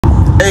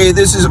Hey,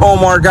 this is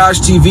Omar Gosh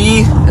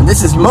TV. And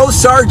this is Mo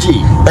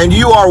Sargi. And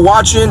you are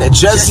watching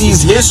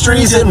Jessie's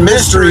Histories and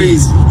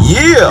Mysteries.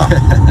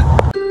 Yeah!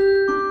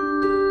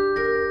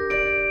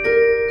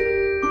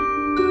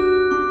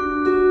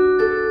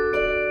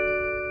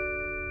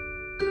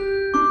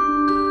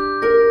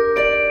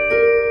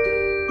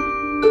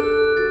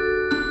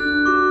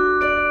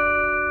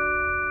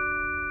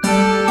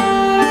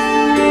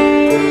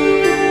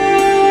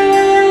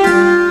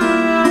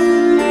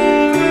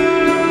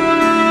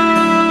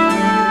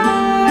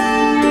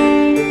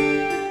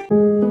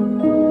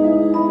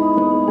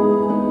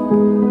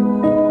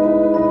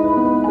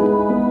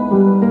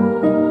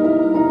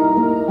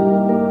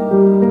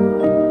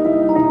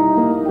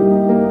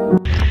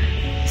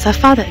 So I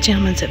followed that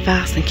gentleman's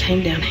advice and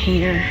came down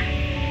here.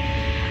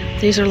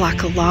 These are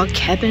like a log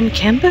cabin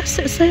campus,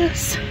 it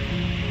says.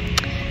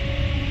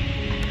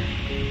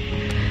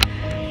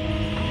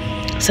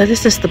 So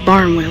this is the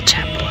Barnwell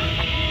Chapel.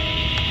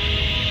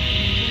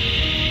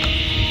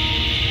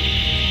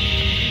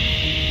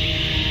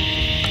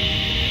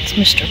 It's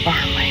Mr.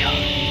 Barnwell.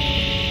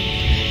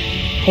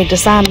 He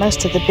designed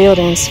most of the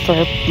buildings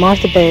for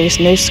Martha Berry's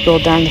new school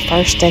during the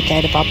first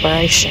decade of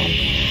operation.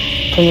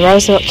 From the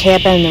Barnwell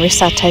Capel and the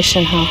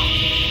recitation hall,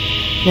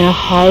 now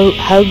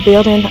Hogue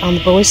building on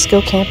the boys'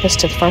 school campus,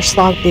 to the first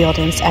log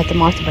buildings at the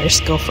Martha Berry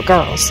School for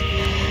girls.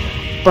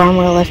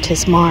 Barnwell left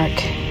his mark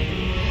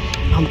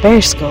on the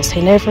Berry schools. He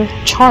never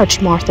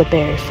charged Martha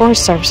Berry for his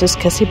services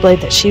because he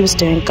believed that she was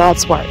doing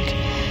God's work.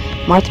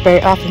 Martha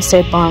Berry often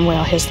said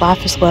Barnwell, his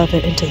life is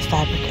woven into the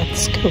fabric of the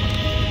school.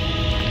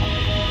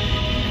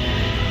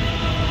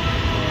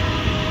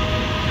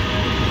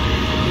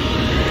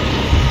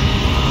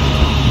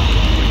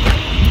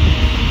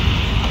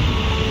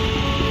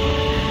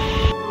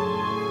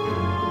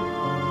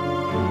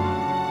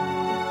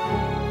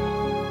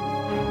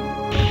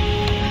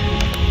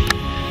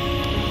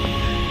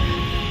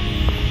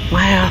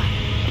 Wow,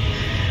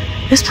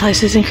 this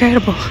place is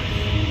incredible.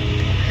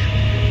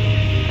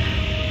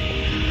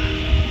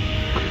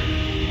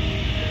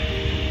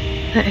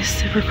 That is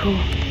super cool.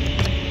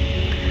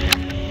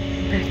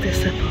 Back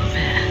this up a little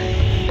bit.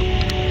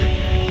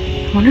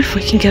 I wonder if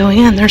we can go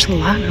in. There's a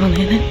light on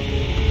in it.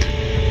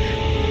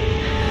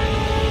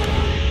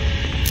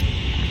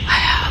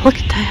 Wow, look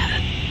at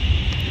that.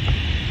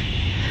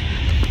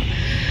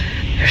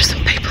 There's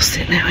some people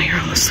sitting out here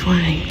on the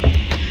swing.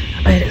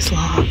 I bet it's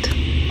locked.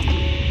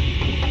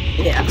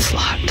 Yeah, it's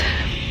locked.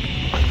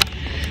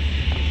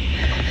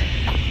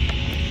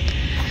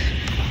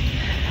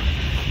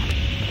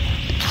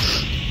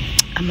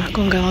 I'm not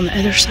going to go on the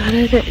other side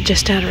of it,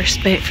 just out of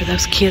respect for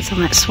those kids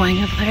on that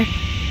swing up there.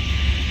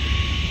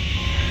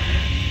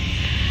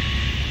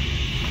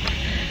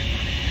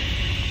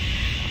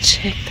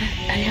 Check that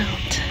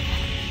out.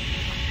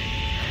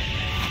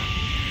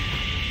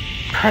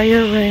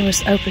 Prayer room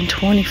is open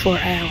 24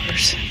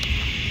 hours.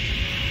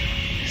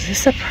 Is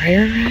this a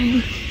prayer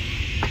room?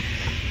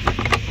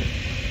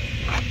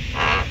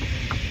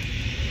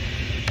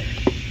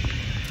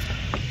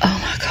 Oh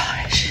my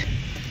gosh.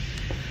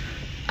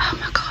 Oh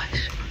my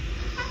gosh.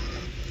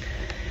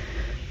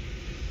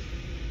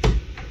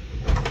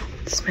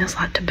 It smells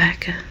like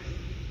tobacco.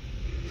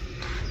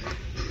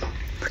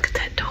 Look at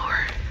that door.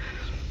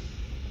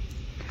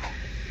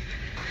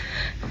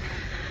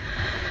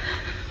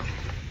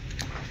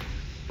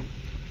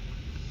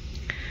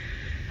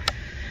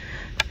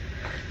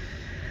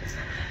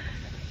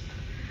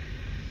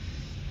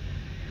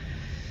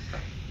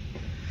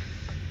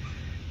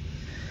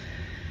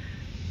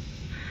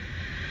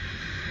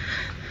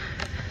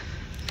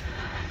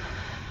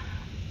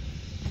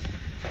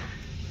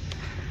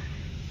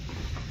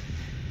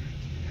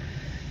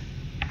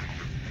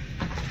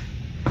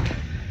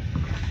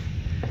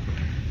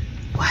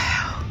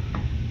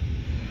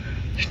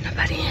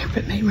 Nobody here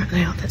but me right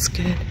now. That's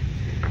good.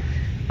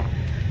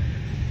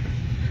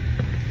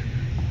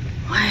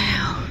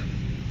 Wow.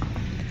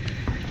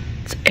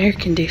 It's air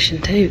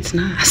conditioned too. It's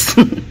nice.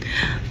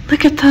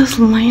 Look at those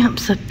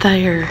lamps up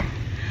there.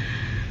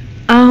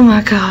 Oh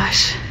my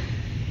gosh.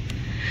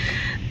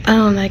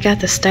 Oh, and they got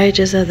the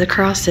stages of the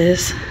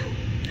crosses.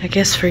 I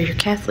guess for your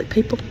Catholic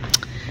people.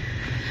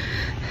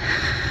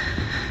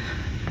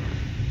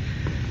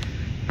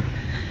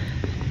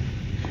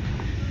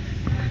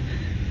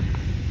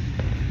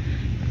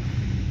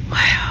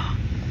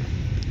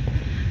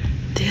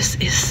 This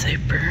is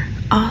super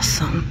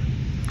awesome.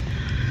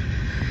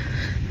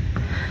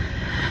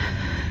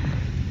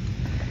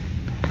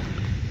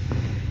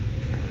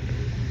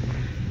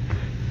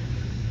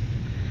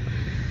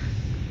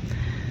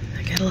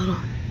 I got a little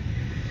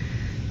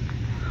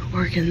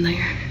organ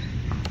there.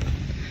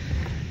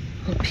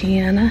 A little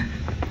piano.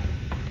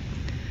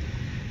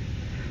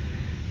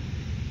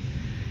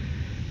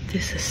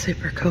 This is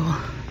super cool.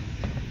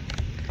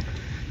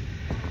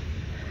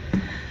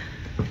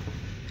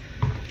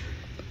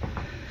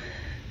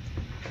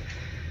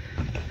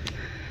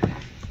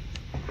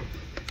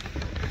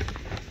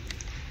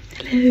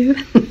 Hello.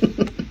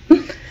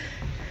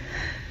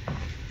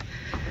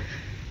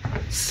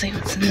 Let's see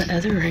what's in the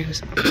other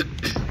rooms.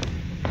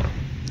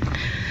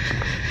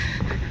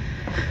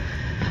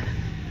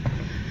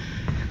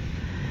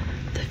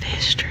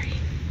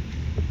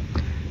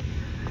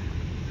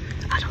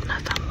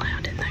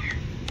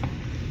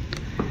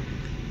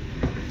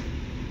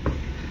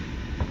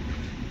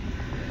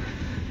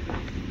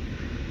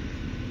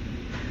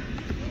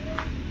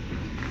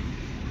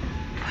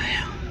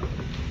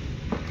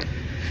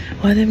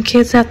 Well, them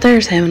kids out there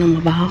is having them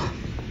a ball.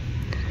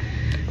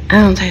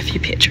 I'll take a few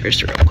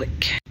pictures real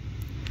quick.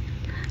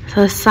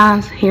 So the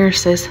sign here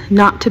says,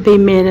 not to be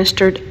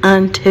ministered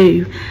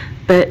unto,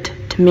 but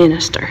to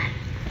minister.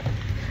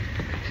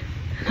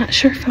 I'm not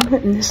sure if I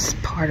went in this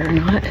part or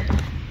not.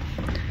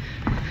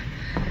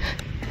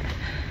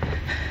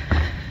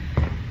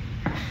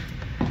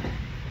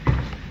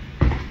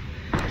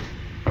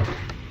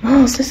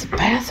 Oh, is this a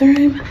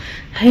bathroom?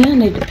 Hey, I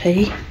need to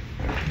pee.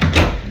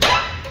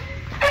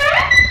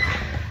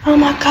 Oh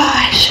my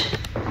gosh.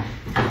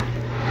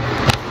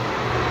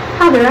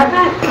 I'll be right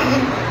back.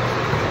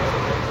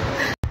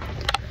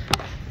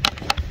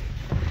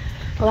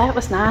 Well, that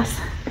was nice.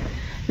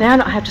 Now I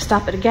don't have to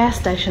stop at a gas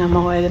station on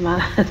my way to my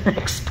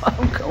next spot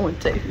I'm going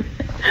to.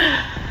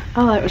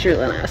 Oh, that was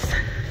really nice.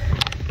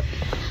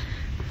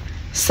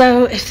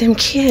 So if them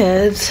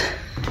kids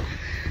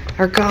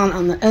are gone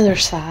on the other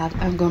side,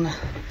 I'm gonna,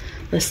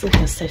 let's look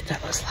and see what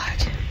that looks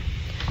like.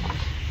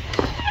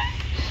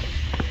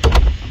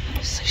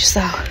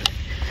 So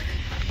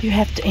you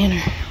have to enter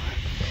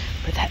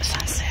where that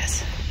sign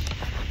says.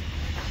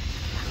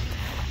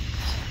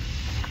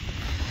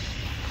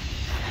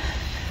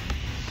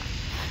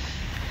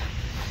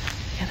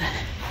 Got a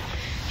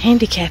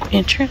handicap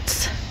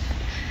entrance.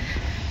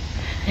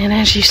 And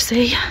as you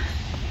see,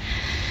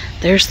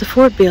 there's the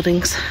Ford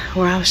buildings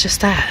where I was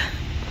just at.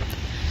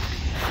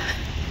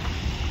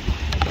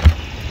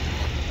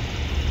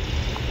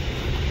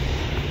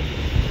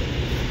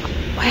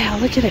 Wow,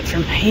 look at it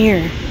from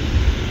here.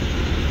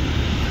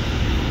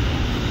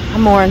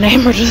 I'm more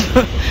enamored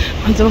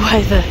with the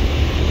way the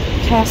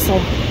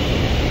castle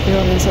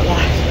buildings look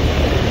like.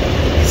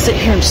 Sit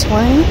here and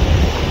swing.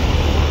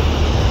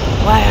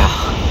 Wow.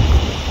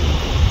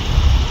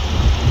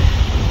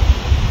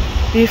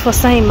 Beautiful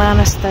scene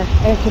minus the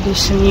air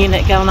conditioning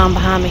unit going on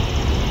behind me.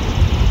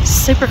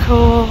 Super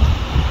cool.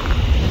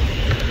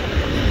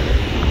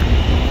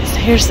 So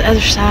here's the other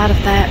side of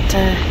that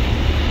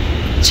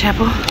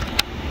chapel.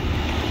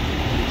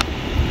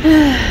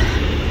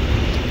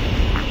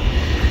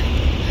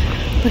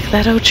 Look at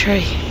that old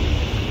tree.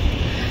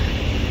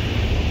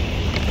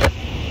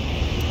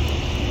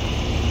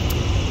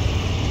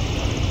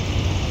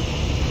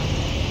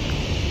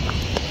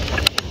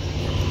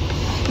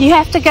 You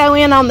have to go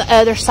in on the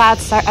other side,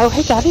 sir. Oh,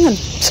 he got in.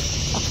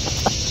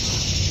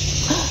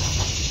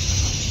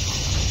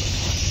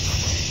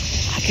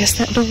 I guess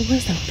that door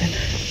was open.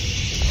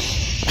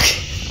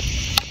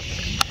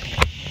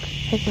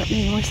 He got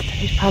me noise.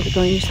 He's probably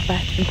going to use the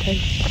bathroom too.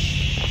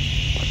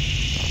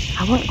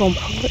 I wasn't going to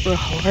pull it real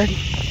hard.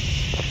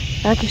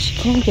 I guess you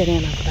can get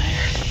in up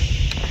there.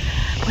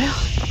 Well,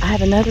 I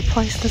have another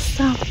place to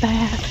stop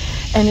at,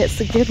 and it's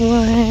a good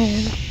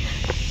one.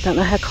 Don't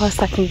know how close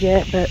I can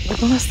get, but we're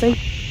going to see.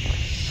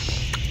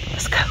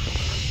 Let's go.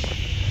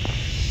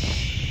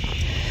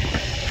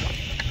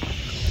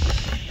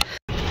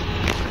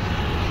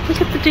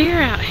 Look at the deer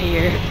out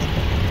here.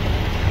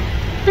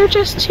 They're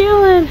just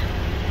chilling.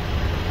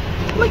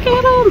 Look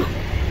at them.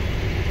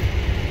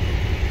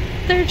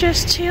 They're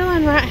just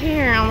chilling right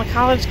here on the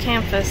college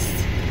campus.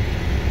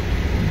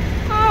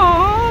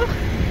 Aww.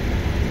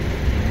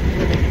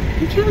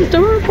 Look how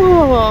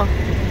adorable.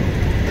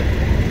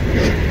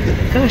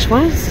 Gosh,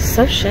 why is this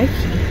so shaky?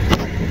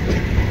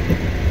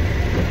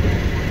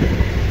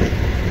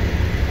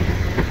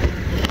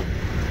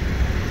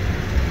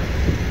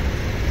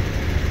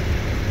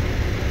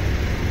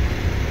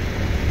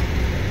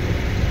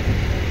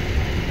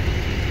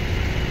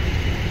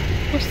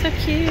 They're so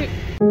cute.